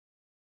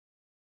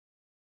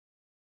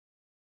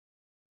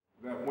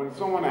That when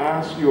someone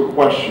asks you a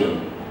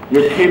question,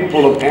 you're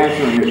capable of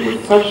answering it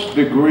with such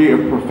degree of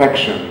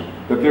perfection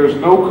that there's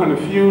no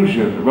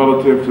confusion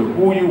relative to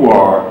who you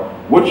are,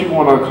 what you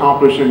want to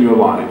accomplish in your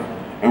life,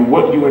 and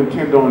what you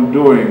intend on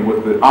doing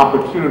with the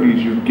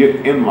opportunities you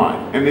get in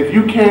life. And if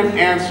you can't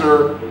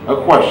answer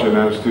a question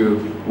as to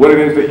what it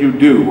is that you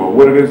do or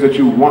what it is that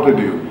you want to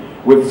do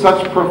with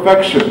such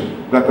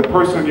perfection that the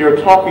person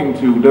you're talking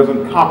to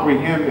doesn't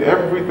comprehend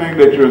everything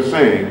that you're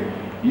saying,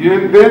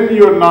 then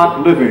you're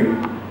not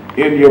living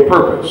in your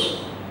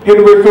purpose.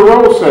 Henry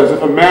Thoreau says,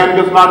 if a man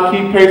does not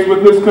keep pace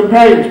with his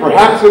companions,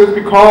 perhaps it is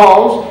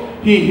because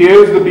he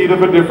hears the beat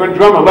of a different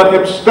drummer. Let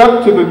him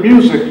step to the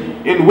music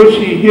in which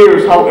he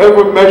hears,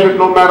 however measured,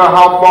 no matter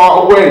how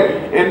far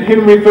away. In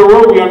Henry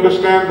Thoreau, we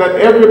understand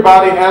that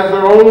everybody has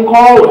their own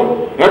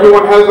calling.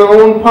 Everyone has their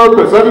own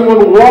purpose.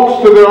 Everyone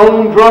walks to their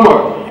own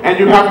drummer, and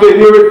you have to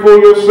hear it for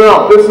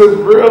yourself. This is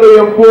really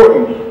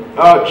important.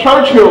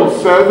 Churchill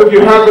says, if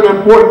you have an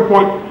important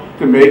point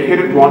to make, hit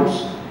it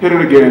once, hit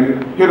it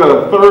again, hit it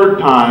a third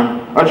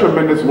time, a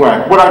tremendous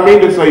whack. What I mean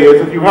to say is,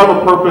 if you have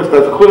a purpose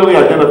that's clearly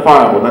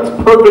identifiable, that's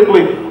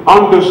perfectly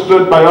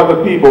understood by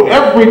other people,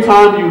 every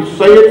time you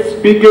say it,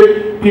 speak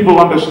it, people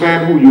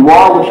understand who you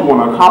are, what you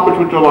want to accomplish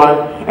with your life,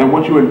 and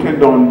what you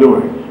intend on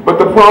doing. But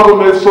the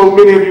problem is, so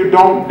many of you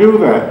don't do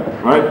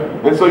that, right?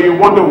 And so you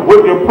wonder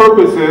what your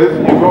purpose is.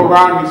 You go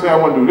around and you say, I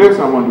want to do this,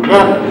 I want to do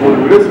that, I want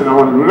to do this, and I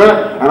want to do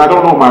that, and I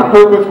don't know my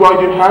purpose. Well,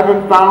 you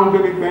haven't found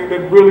anything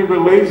that really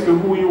relates to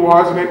who you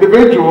are as an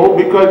individual,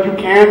 because you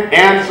can't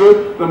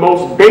answer the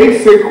most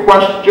basic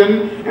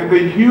question in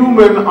the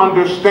human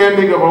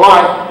understanding of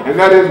life, and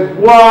that is,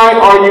 why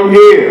are you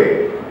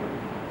here?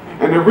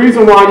 And the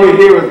reason why you're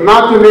here is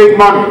not to make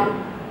money.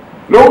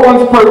 No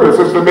one's purpose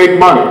is to make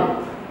money.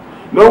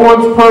 No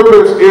one's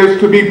purpose is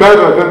to be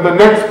better than the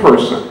next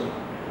person,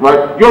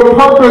 right? Your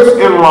purpose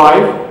in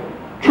life,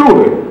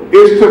 truly,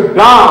 is to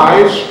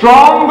die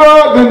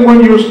stronger than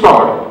when you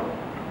started.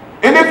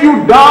 And if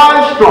you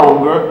die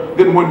stronger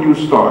than when you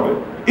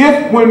started,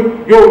 if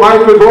when your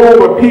life is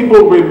over,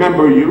 people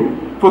remember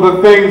you for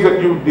the things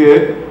that you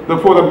did,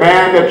 for the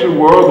man that you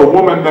were, the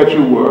woman that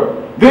you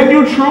were, then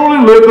you truly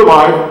lived a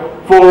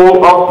life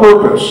full of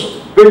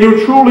purpose. Then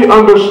you truly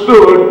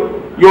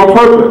understood your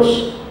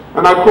purpose.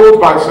 And I close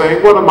by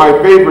saying one of my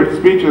favorite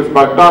speeches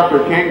by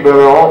Dr. King that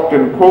I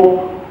often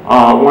quote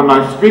when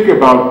I speak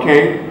about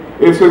King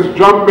is his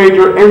drum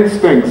major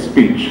instinct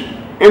speech.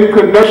 In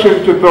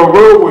connection to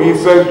Thoreau, where he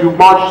says you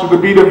march to the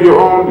beat of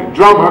your own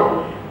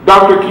drummer,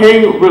 Dr.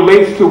 King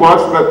relates to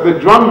us that the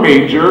drum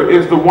major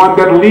is the one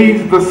that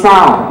leads the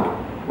sound,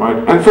 right?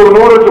 And so in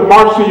order to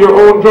march to your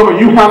own drummer,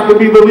 you have to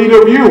be the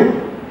leader of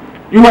you.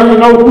 You have to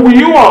know who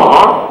you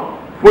are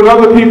when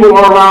other people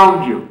are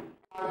around you.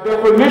 By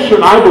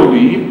definition, I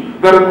believe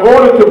that in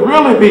order to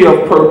really be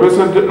of purpose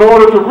and in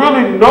order to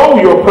really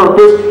know your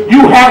purpose, you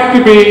have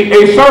to be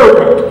a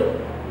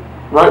servant,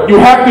 right? You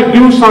have to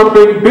do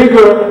something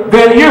bigger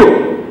than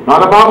you.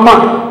 Not about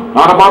money,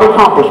 not about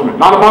accomplishment,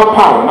 not about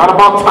power, not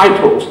about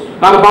titles,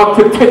 not about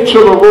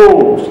titular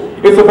roles.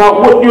 It's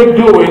about what you're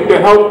doing to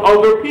help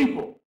other people.